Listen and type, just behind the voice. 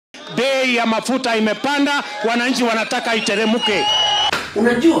bei ya mafuta imepanda, wananchi wanataka iteremuke.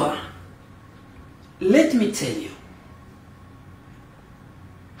 Unajua, let me tell you,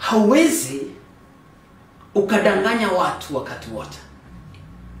 hauwezi ukadanganya watu wakati wote.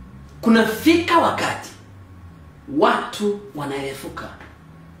 Kunafika wakati watu wanaerefuka.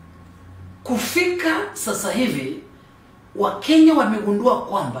 Kufika sasa hivi Wakenya wamegundua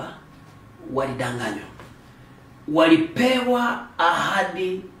kwamba walidanganywa. Walipewa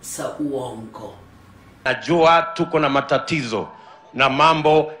ahadi za uongo. Najua tuko na matatizo na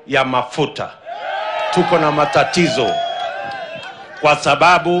mambo ya mafuta. Tuko na matatizo kwa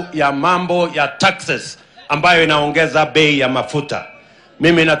sababu ya mambo ya taxes ambayo inaongeza bei ya mafuta.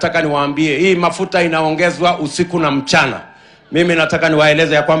 Mimi nataka niwaambie, hii mafuta inaongezwa usiku na mchana. Mimi nataka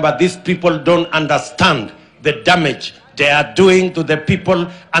niwaeleze ya kwamba these people don't understand the damage they are doing to the people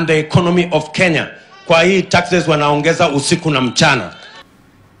and the economy of Kenya. Kwa hii taxes wanaongeza usiku na mchana.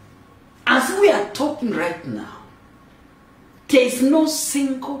 As we are talking right now, there is no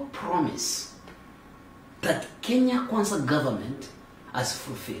single promise that Kenya Kwanza government has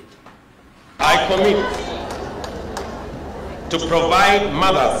fulfilled. I commit to provide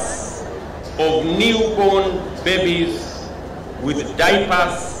mothers of newborn babies with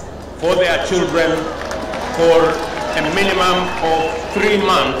diapers for their children for a minimum of 3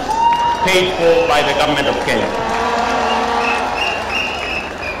 months paid for by the government of Kenya.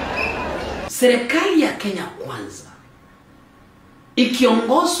 Serikali ya Kenya Kwanza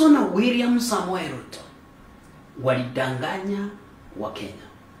ikiongozwa na William Samoei Ruto walidanganya wa Kenya.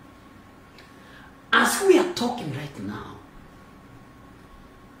 As we are talking right now,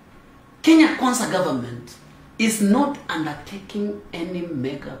 Kenya Kwanza government is not undertaking any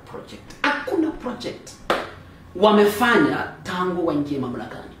mega project. Hakuna project wamefanya tangu waingie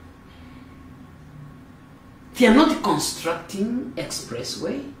mamlakani. They are not constructing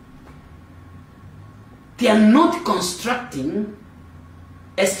expressway. They are not constructing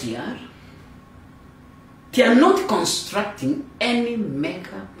SGR. They are not constructing any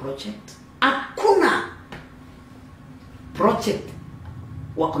mega project. Hakuna project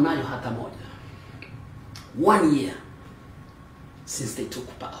wako nayo hata moja. 1 year since they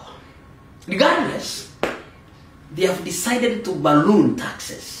took power. Regardless, they have decided to balloon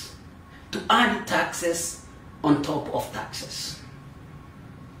taxes, to add taxes on top of taxes.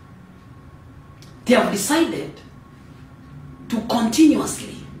 They have decided to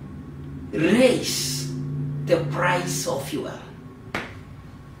continuously raise the price of fuel.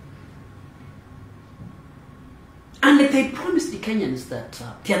 And they promised the Kenyans that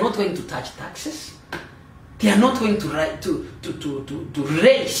they are not going to touch taxes. They are not going to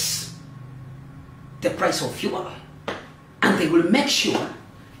raise the price of fuel. And they will make sure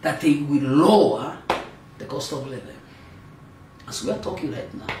that they will lower the cost of living. As we are talking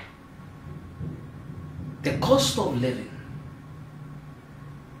right now, the cost of living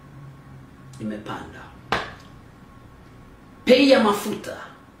imepanda. Bei ya mafuta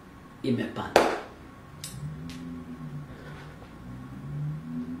imepanda.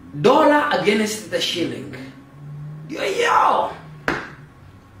 Dollar against the shilling, yo,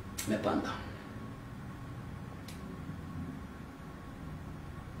 imepanda.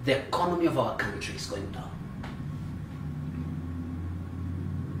 The economy of our country is going down.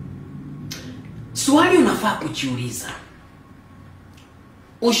 Swali unafaa kujiuliza,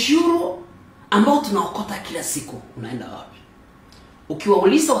 ushuru ambao tunaokota kila siku unaenda wapi?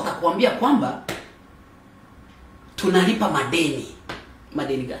 Ukiwauliza watakuambia kwamba tunalipa madeni.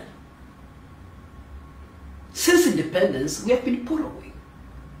 Madeni gani? Since independence we have been borrowing.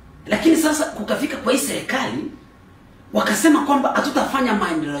 Lakini sasa kukafika kwa hii serikali wakasema kwamba hatutafanya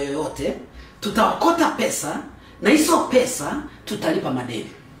maendeleo yoyote, tutaokota pesa na hizo pesa tutalipa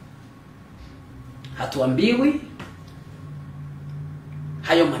madeni. Hatuambiwi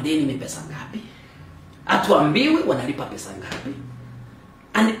hayo madeni ni pesa ngapi. Hatuambiwi wanalipa pesa ngapi.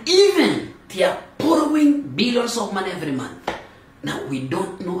 And even they are borrowing billions of money every month. Now we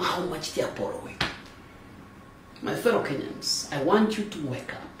don't know how much they are borrowing. My fellow Kenyans, I want you to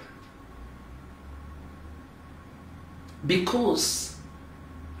wake up. Because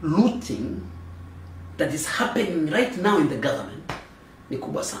looting that is happening right now in the government ni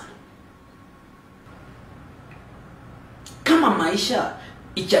kubwa sana. Kama maisha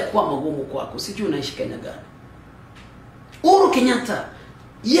ichakuwa magumu kwako, sijui unaishi Kenya gani. Uhuru Kenyatta,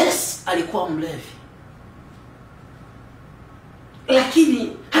 yes, alikuwa mlevi,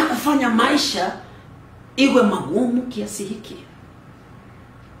 lakini hakufanya maisha iwe magumu kiasi hiki.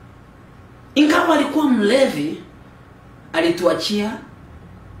 Ingawa alikuwa mlevi, alituachia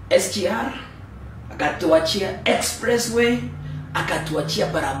SGR, akatuachia expressway, akatuachia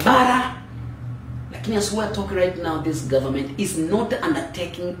barabara. Lakini as we are talking right now, this government is not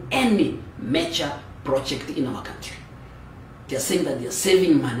undertaking any major project in our country. They are saying that they are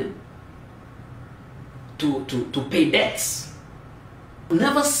saving money to pay debts. I've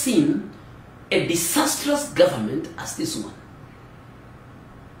never seen a disastrous government as this one.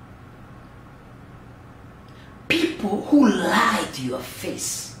 People who lie to your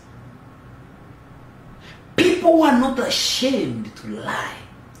face. People who are not ashamed to lie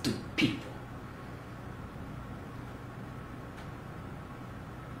to people.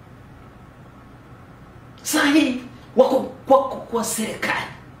 Sahi wako kwa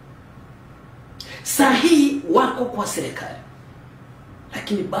serikali. Sahi wako kwa serikali.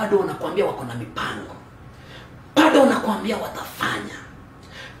 Lakini bado wanakuambia wako na mipango. Bado wanakuambia watafanya.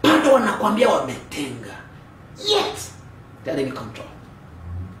 Bado wanakuambia wametenga. Yet they are in control.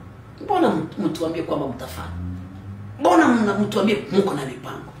 Mbona mtuambie kwamba mtafanya? Mbona mtuambie mko na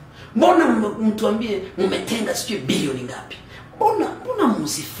mipango? Mbona mtuambie mmetenga sijui bilioni ngapi? Mbona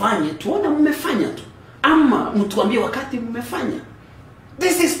msifanye tuone mmefanya tu? Ama mtuambie wakati mmefanya?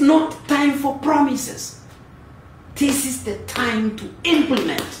 This is not time for promises. This is the time to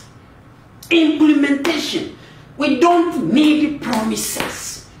implement. Implementation. We don't need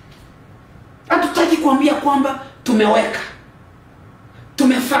promises. Hatutaki kuambia kwamba tumeweka,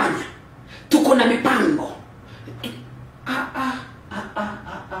 tumefanya, tuko na mipango.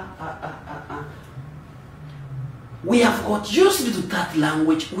 We have got used to that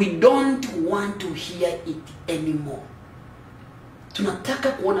language. We don't want to hear it anymore. Tunataka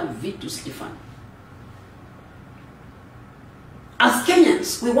kuona vitu zikifanya. As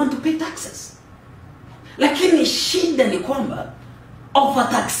Kenyans, we want to pay taxes. Lakini shida ni kwamba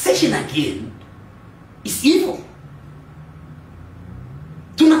overtaxation again is evil.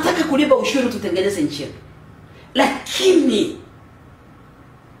 Tunataka kulipa ushuru tutengeneze nchi yetu. Lakini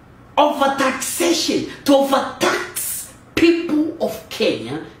overtaxation, to overtax people of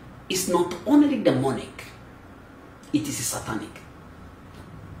Kenya is not only demonic, it is satanic.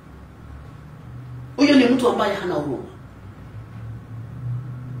 Huyo ni mtu ambaye hana huruma.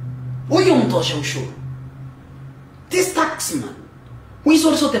 Huyo mtosha ushuru. This taxman, who is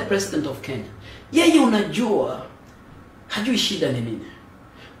also the president of Kenya, yeye unajua hajui shida ni nini.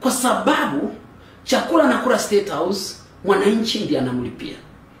 Kwa sababu chakula anakula State House, mwananchi ndiye anamlipia.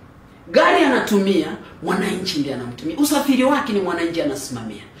 Gari anatumia, mwananchi ndiye anamtumia. Usafiri wake ni mwananchi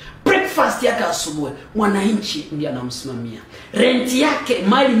anasimamia. Breakfast yake asubuhi, mwananchi ndiye anamsimamia. Rent yake,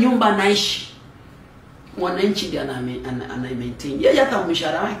 mali nyumba anaishi, mwananchi ndiye ana-maintain. Yeye hata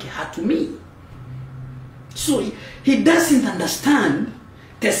mshahara wake hatumii. So he doesn't understand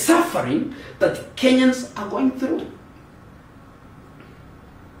the suffering that Kenyans are going through.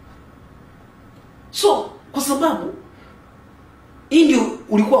 So kwa sababu ndio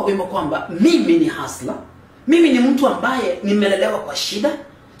ulikuwa wimbo kwamba mimi ni hustler, mimi ni mtu ambaye nimelelewa kwa shida,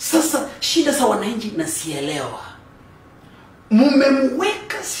 sasa shida za wananchi nasielewa.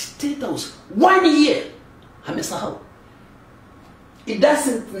 Mumemweka State House 1 year, amesahau. It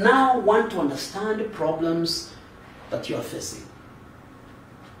doesn't now want to understand the problems that you are facing.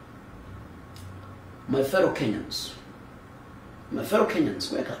 My fellow Kenyans,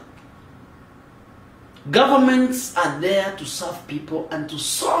 wake up. Governments are there to serve people and to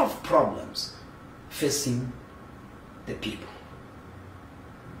solve problems facing the people.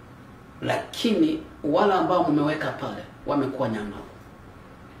 Lakini wala ambao mmeweka pale wamekuwa nyama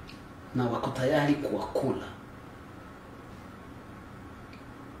na wako tayari kuwakula.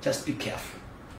 Just be careful.